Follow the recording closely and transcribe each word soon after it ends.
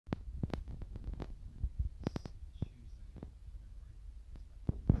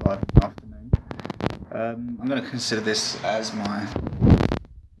5 in the afternoon. I'm going to consider this as my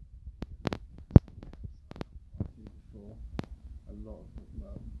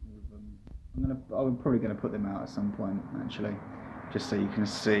I'm probably going to put them out at some point, actually, just so you can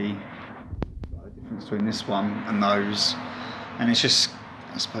see the difference between this one and those. And it's just,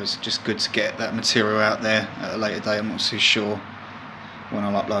 I suppose, just good to get that material out there at a later date. I'm not too sure when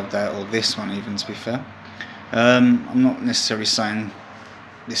I'll upload that, or this one even, to be fair. I'm not necessarily saying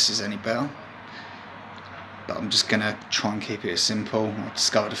this is any better, but I'm just going to try and keep it as simple. I've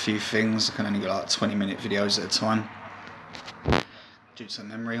discovered a few things. I can only get like 20-minute videos at a time. Due to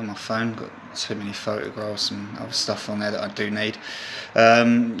memory on my phone, got too many photographs and other stuff on there that I do need.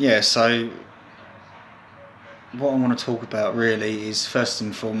 Yeah, so what I want to talk about really is, first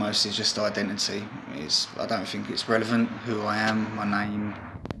and foremost, is just identity. I don't think it's relevant who I am, my name.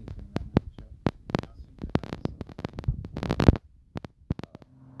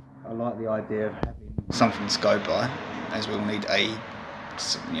 I like the idea of having something to go by, as we all need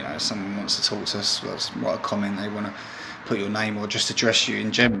someone wants to talk to us, write a comment, they want to put your name or just address you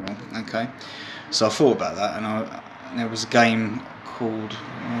in general. Okay, so I thought about that, and there was a game called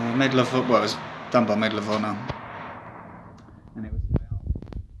Medal of Honor. Well, it was done by Medal of Honor, and it was about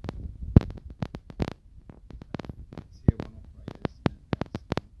tier 1 operators.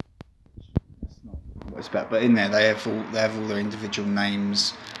 That's not what it's about, but in there they have all their individual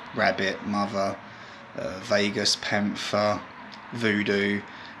names: Rabbit, Mother, Vegas, Panther, Voodoo,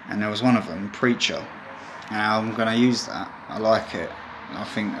 and there was one of them, Preacher. Now I'm going to use that. I like it. I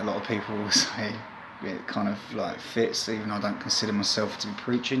think a lot of people will say it kind of like fits, even though I don't consider myself to be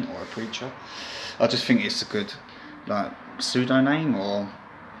preaching or a preacher. I just think it's a good like pseudonym or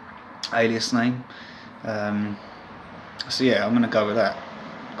alias name. So yeah, I'm going to go with that.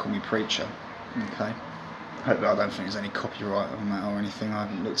 Call me Preacher. Okay. Hope I don't think there's any copyright on that or anything. I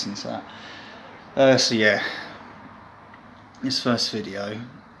haven't looked into that. So yeah, this first video,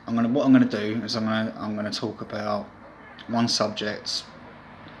 what I'm gonna do is I'm gonna talk about one subject.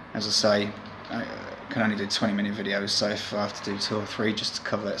 As I say, I can only do 20-minute videos, so if I have to do 2 or 3 just to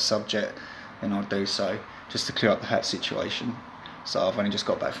cover that subject, then I'll do so, just to clear up the hat situation. So I've only just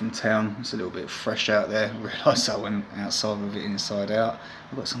got back from town. It's a little bit fresh out there. I realised I went outside with it inside out.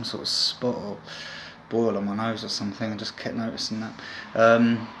 I've got some sort of spot or boil on my nose or something. I just kept noticing that.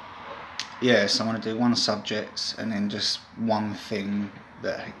 Yeah, so I'm going to do one subject and then just one thing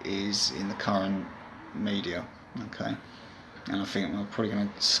that is in the current media. Okay, and I think we're probably going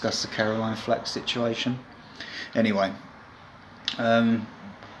to discuss the Caroline Flack situation. Anyway,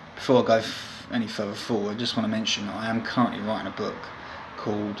 before I go any further forward, I just want to mention that I am currently writing a book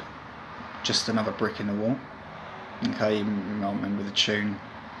called Just Another Brick in the Wall. Okay, you might remember the tune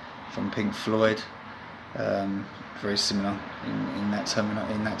from Pink Floyd. Very similar in that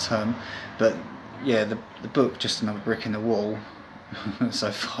term, but yeah, the book Just Another Brick in the Wall so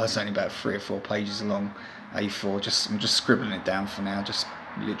far it's only about 3 or 4 pages long, A4. I'm just scribbling it down for now, just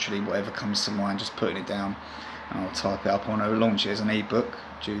literally whatever comes to mind, just putting it down, and I'll type it up. I want to launch it as an ebook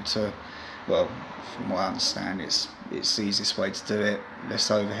due to, well, from what I understand, it's the easiest way to do it, less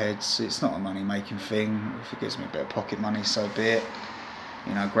overheads. It's not a money making thing. If it gives me a bit of pocket money, so be it.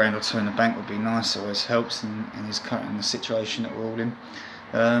 You know, £1 or £2 in the bank would be nice. It always helps in the situation that we're all in.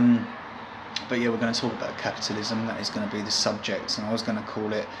 But yeah, we're going to talk about capitalism. That is going to be the subject, and I was going to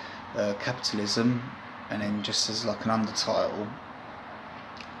call it Capitalism, and then just as like an undertitle,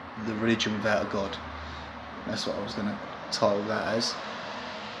 The Religion Without a God. That's what I was going to title that as.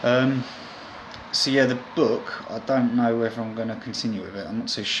 So yeah, the book, I don't know whether I'm going to continue with it. I'm not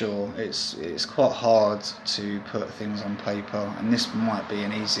too sure. It's quite hard to put things on paper, and this might be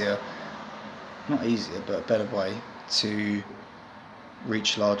an not easier, but a better way to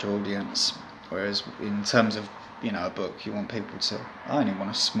reach a larger audience. Whereas in terms of, you know, a book, you want people to, I only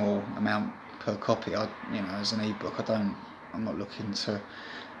want a small amount per copy. As an ebook, I'm not looking to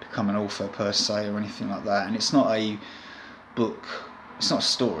become an author per se or anything like that. And it's not a book. It's not a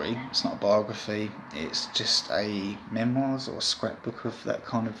story, it's not a biography, it's just a memoirs or a scrapbook of that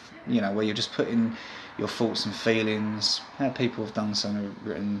kind of, where you're just putting your thoughts and feelings, how people have done some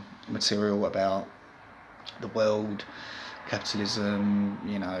written material about the world, capitalism,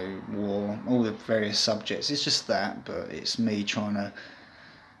 war, all the various subjects. It's just that, but it's me trying to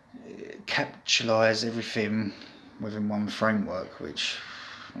capitalize everything within one framework, which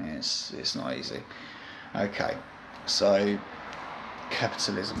it's not easy. Okay, so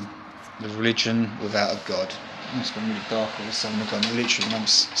capitalism, the religion without a god. It's gone really dark all of a sudden. Literally, the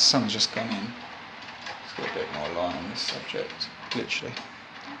sun's just gone in. Let's get a bit more light on this subject. Literally.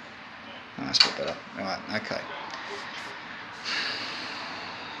 Oh, that's a bit better. Right, okay.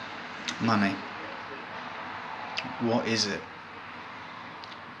 money. What is it?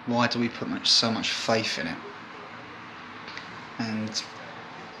 Why do we put so much faith in it? And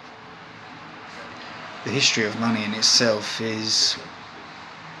the history of money in itself is,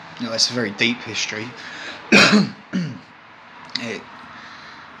 it's a very deep history.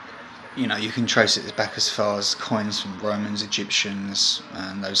 You can trace it back as far as coins from Romans, Egyptians,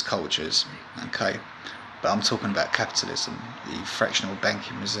 and those cultures. Okay, but I'm talking about capitalism, the fractional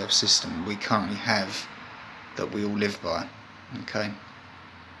banking reserve system we currently have, that we all live by. Okay.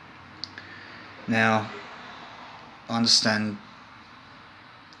 Now, I understand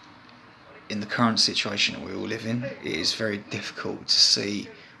in the current situation that we all live in, it is very difficult to see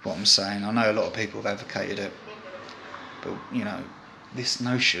what I'm saying. I know a lot of people have advocated it, but this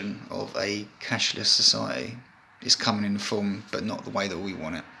notion of a cashless society is coming in the form, but not the way that we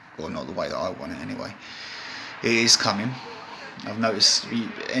want it, or not the way that I want it anyway. It is coming. I've noticed,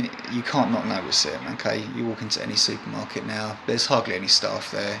 you can't not notice it, okay? You walk into any supermarket now, there's hardly any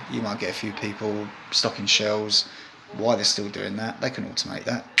staff there. You might get a few people stocking shelves. Why they're still doing that? They can automate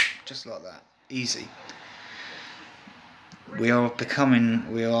that, just like that, easy. We are at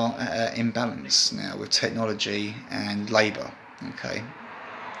an imbalance now with technology and labour, okay?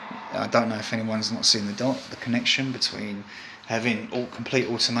 I don't know if anyone's not seen the connection between having complete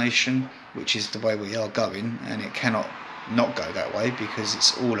automation, which is the way we are going, and it cannot not go that way, because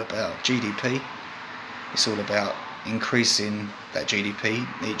it's all about GDP. It's all about increasing that GDP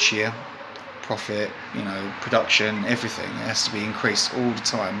each year, profit, production, everything. It has to be increased all the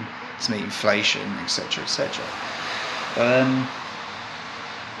time to meet inflation, etc., etc.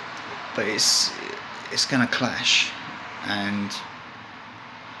 But it's going to clash, and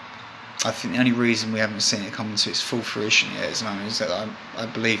I think the only reason we haven't seen it come into its full fruition yet is that I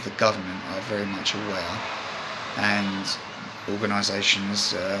believe the government are very much aware, and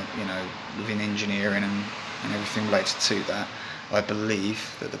organisations, within engineering and everything related to that, I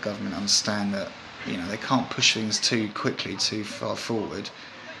believe that the government understand that they can't push things too quickly, too far forward,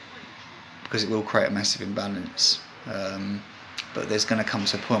 because it will create a massive imbalance. But there's going to come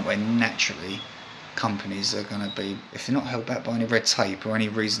to a point where naturally companies are going to be, if they're not held back by any red tape or any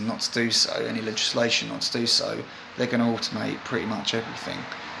reason not to do so, any legislation not to do so, they're going to automate pretty much everything.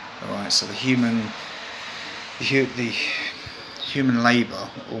 Alright, so the human labour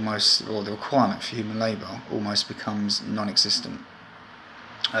almost, or the requirement for human labour almost becomes non-existent.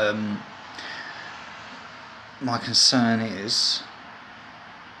 My concern is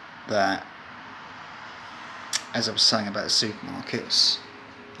that, as I was saying about the supermarkets,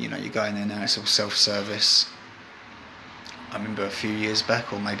 you go in there now, it's all self-service. I remember a few years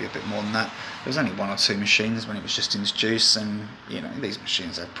back, or maybe a bit more than that, there was only one or two machines when it was just introduced, and these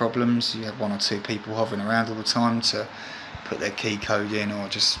machines have problems. You have one or two people hovering around all the time to put their key code in, or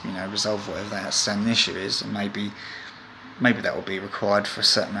just resolve whatever that outstanding issue is, and maybe that will be required for a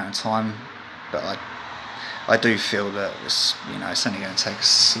certain amount of time. But I do feel that it's only going to take a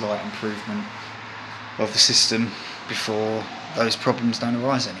slight improvement of the system before those problems don't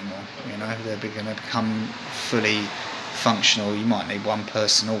arise anymore. They're going to become fully functional. You might need one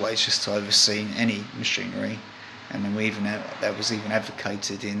person always just to oversee any machinery, and then that was even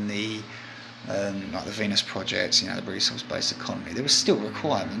advocated in the like the Venus project, the resource-based economy. There was still a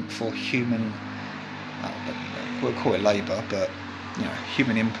requirement for human, we'll call it labour, but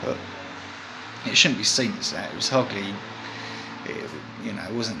human input. It shouldn't be seen as that. It was hardly,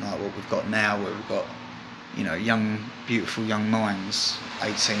 it wasn't like what we've got now, where we've got young, beautiful young minds,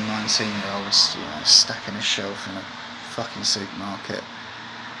 18, 19-year-olds, stacking a shelf in a fucking supermarket.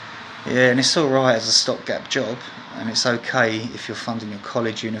 Yeah, and it's alright as a stopgap job, and it's okay if you're funding your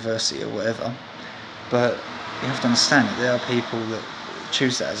college, university, or whatever, but you have to understand that there are people that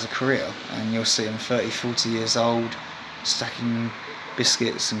choose that as a career, and you'll see them 30, 40 years old, stacking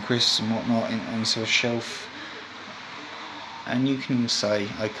biscuits and crisps and whatnot onto a shelf. And you can say,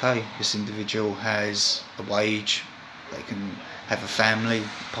 okay, this individual has a wage, they can have a family,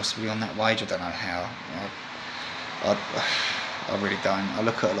 possibly on that wage. I don't know how. I really don't. I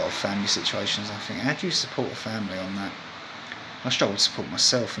look at a lot of family situations and I think, how do you support a family on that? I struggle to support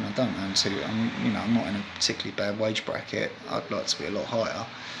myself, and I don't earn too. I'm not in a particularly bad wage bracket. I'd like to be a lot higher.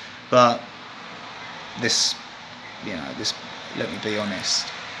 But this, let me be honest,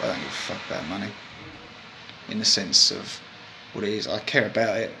 I don't give a fuck about money. In the sense of what it is, I care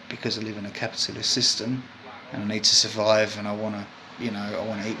about it because I live in a capitalist system, and I need to survive, and I want to, I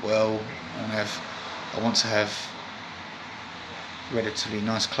want to eat well, I want to have relatively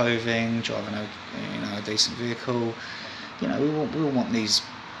nice clothing, driving a decent vehicle. We all want these,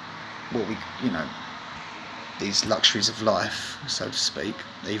 these luxuries of life, so to speak,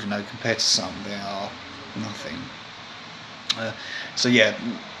 even though compared to some they are nothing. So yeah,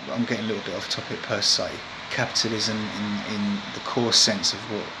 I'm getting a little bit off topic per se. Capitalism in the core sense of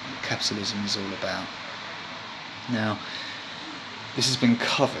what capitalism is all about. Now, this has been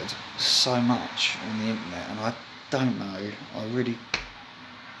covered so much on the internet, and I don't know,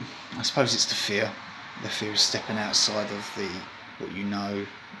 I suppose it's the fear of stepping outside of what you know,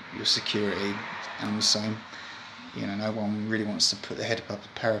 your security, and I'm the same. You know, no one really wants to put their head above the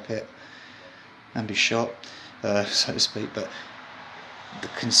parapet and be shot, so to speak, but the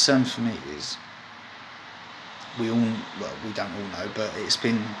concern for me is we don't all know, but it's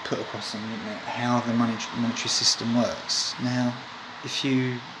been put across on the internet how the monetary system works. Now, if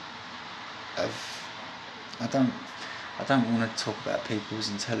you have, I don't want to talk about people's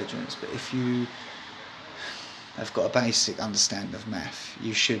intelligence, but if you have got a basic understanding of math,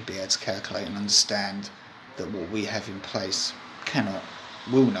 you should be able to calculate and understand that what we have in place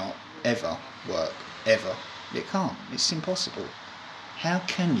will not ever work, ever. It can't. It's impossible. How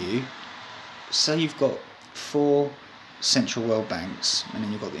can you say you've got 4 central world banks, and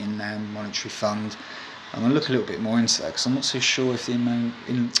then you've got the Inland Monetary Fund? I'm going to look a little bit more into that, because I'm not so sure if the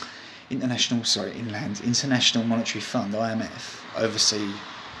International Monetary Fund, IMF, oversee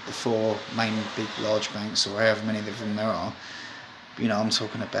the 4 main big large banks, or however many of them there are. You know, I'm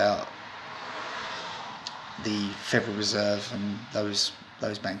talking about the Federal Reserve and those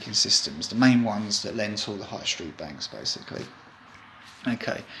banking systems, the main ones that lend to all the high street banks, basically.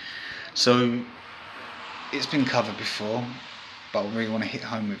 Okay, so it's been covered before, but I really want to hit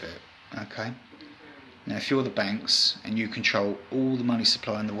home with it. Okay, now if you're the banks and you control all the money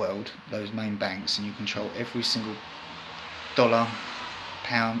supply in the world, those main banks, and you control every single dollar,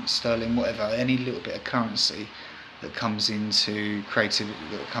 pound, sterling, whatever, any little bit of currency that comes into the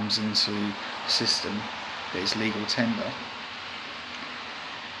system that is legal tender,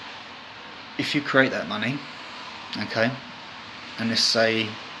 if you create that money, okay, and let's say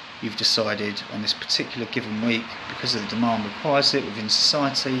you've decided on this particular given week, because of the demand requires it within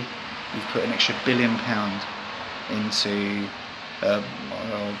society, you've put an extra £1 billion into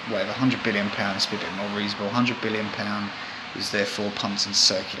whatever, £100 billion, to be a bit more reasonable. £100 billion is therefore pumped into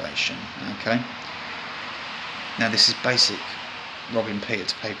circulation. Okay. Now this is basic robbing Peter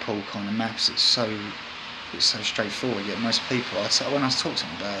to pay Paul kind of maths. It's so straightforward. Yet most people, when I talk to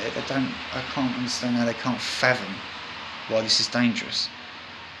them about it, I can't understand how they can't fathom why this is dangerous.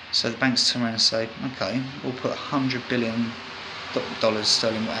 So the banks turn around and say, okay, we'll put $100 billion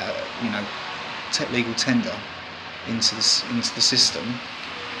sterling, legal tender into the system,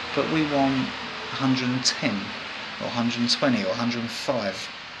 but we want 110 or 120 or 105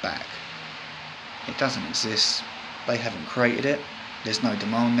 back. It doesn't exist. They haven't created it. There's no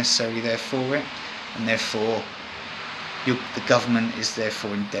demand necessarily there for it, and therefore the government is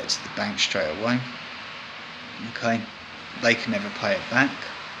therefore in debt to the bank straight away. Okay, they can never pay it back.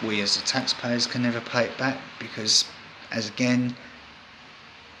 We as the taxpayers can never pay it back, because, as again,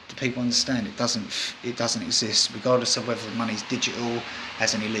 the people understand it doesn't exist, regardless of whether the money's digital,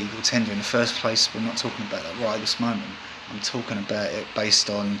 has any legal tender in the first place. We're not talking about that right at this moment. I'm talking about it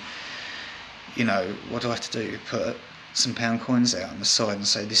based on, what do I have to do? Put some pound coins out on the side and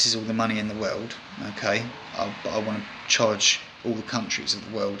say, this is all the money in the world, okay, but I want to charge all the countries of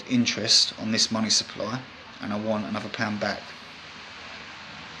the world interest on this money supply, and I want another pound back.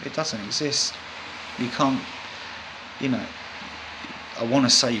 It doesn't exist. You can't, I want to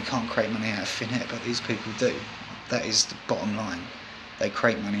say you can't create money out of thin air, but these people do. That is the bottom line. They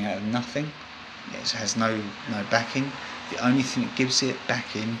create money out of nothing. It has no backing. The only thing that gives it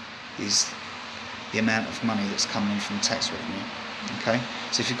backing is the amount of money that's coming in from tax revenue. Okay,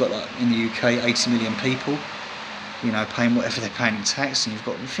 so if you've got, like, in the UK, 80 million people, paying whatever they're paying in tax, and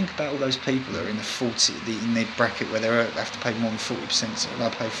think about all those people that are in in their bracket where they have to pay more than 40%, they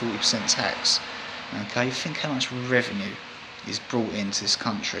pay 40% tax. Okay, think how much revenue is brought into this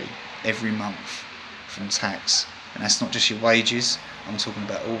country every month from tax, and that's not just your wages. I'm talking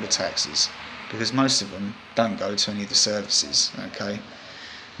about all the taxes, because most of them don't go to any of the services. Okay,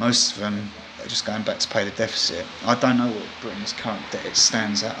 most of them are just going back to pay the deficit. I don't know what Britain's current debt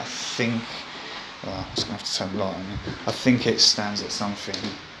stands at. I think, I'm just going to have to turn the light on. I think it stands at something,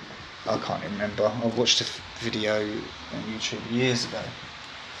 I can't even remember. I watched a video on YouTube years ago,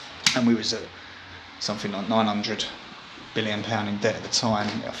 and we was at something like £900 billion in debt at the time.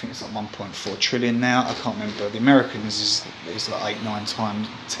 I think it's like 1.4 trillion now. I can't remember. The Americans is like 8, 9 times,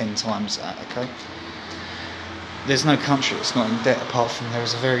 10 times that. Okay. There's no country that's not in debt, apart from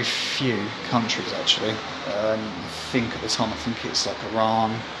there's a very few countries actually. I think at the time, it's like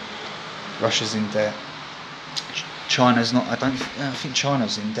Iran, Russia's in debt, China's not. I think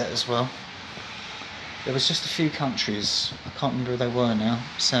China's in debt as well. There was just a few countries. I can't remember who they were now.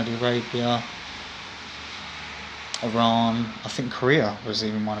 Saudi Arabia, Iran. I think Korea was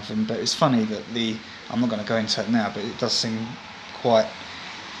even one of them. But it's funny that I'm not going to go into it now, but it does seem quite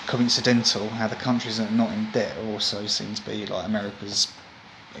coincidental how the countries that are not in debt also seem to be like America's,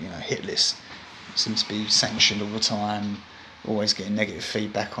 hit list. Seem to be sanctioned all the time, always getting negative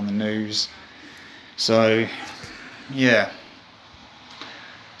feedback on the news. So, yeah.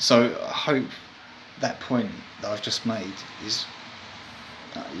 So I hope that point that I've just made is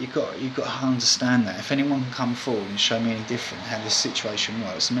you've got to understand that. If anyone can come forward and show me any different how this situation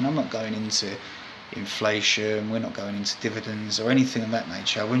works, I mean, I'm not going into inflation, we're not going into dividends or anything of that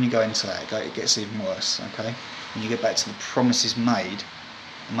nature. When you go into that, it gets even worse, okay? When you get back to the promises made,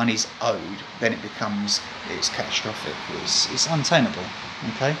 money's owed, then it's catastrophic. It's untenable,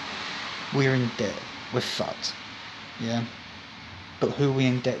 okay? We're in debt, we're fucked, yeah? But who are we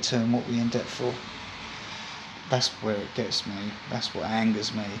in debt to and what are we in debt for? That's where it gets me, that's what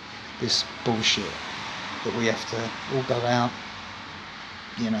angers me, this bullshit that we have to all go out,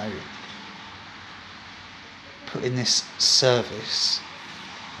 put in this service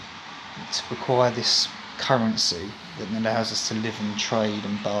to require this currency that allows us to live and trade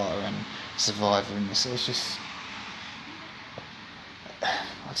and barter and survive in this. It's just,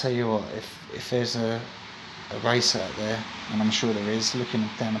 I'll tell you what, if there's a race out there, and I'm sure there is, looking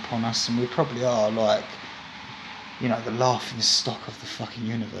down upon us, and we probably are like, the laughing stock of the fucking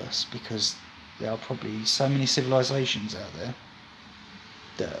universe, because there are probably so many civilizations out there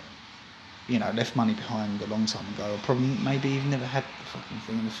that left money behind a long time ago, or probably maybe even never had the fucking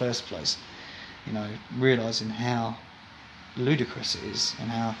thing in the first place. Realising how ludicrous it is and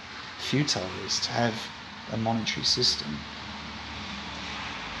how futile it is to have a monetary system.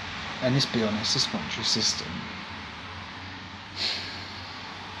 And let's be honest, this monetary system,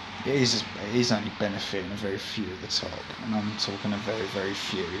 it is only benefiting a very few at the top, and I'm talking a very, very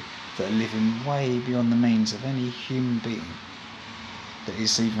few that are living way beyond the means of any human being that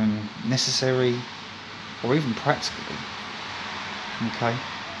is even necessary or even practicable. Okay?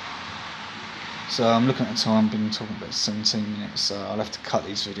 So I'm looking at the time, I've been talking about 17 minutes, so I'll have to cut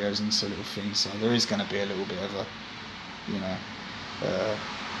these videos into little things, so there is going to be a little bit of a,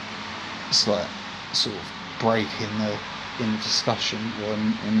 slight sort of break in the discussion, or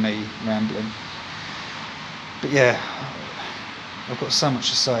in me rambling. But yeah, I've got so much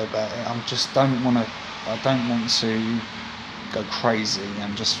to say about it. I don't want to go crazy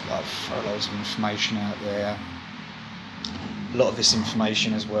and just like throw loads of information out there. A lot of this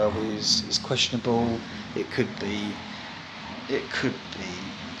information as well is questionable. It could be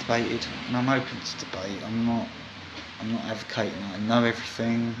debated, and I'm open to debate. I'm not advocating I know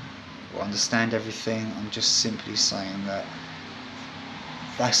everything or understand everything. I'm just simply saying that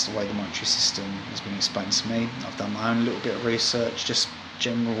that's the way the monetary system has been explained to me. I've done my own little bit of research, just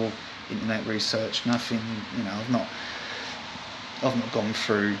general internet research. Nothing, I've not gone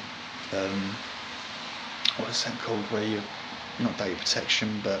through what's that called, where you're not data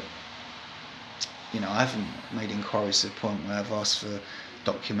protection, but I haven't made inquiries to the point where I've asked for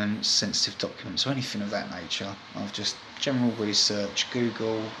documents, sensitive documents, or anything of that nature. I've just general research,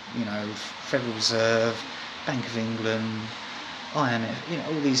 Google, Federal Reserve, Bank of England, IMF,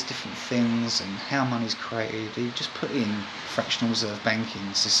 all these different things, and how money's created. You just put in fractional reserve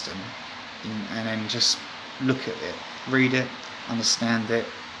banking system, and then just look at it, read it, understand it,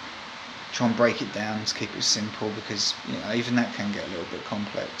 try and break it down to keep it simple, because even that can get a little bit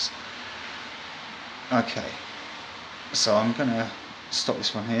complex. Okay, so I'm gonna stop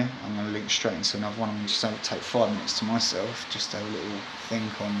this one here. I'm gonna link straight into another one. I'm gonna just take 5 minutes to myself, just to have a little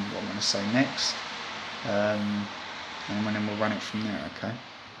think on what I'm gonna say next, and then we'll run it from there. Okay.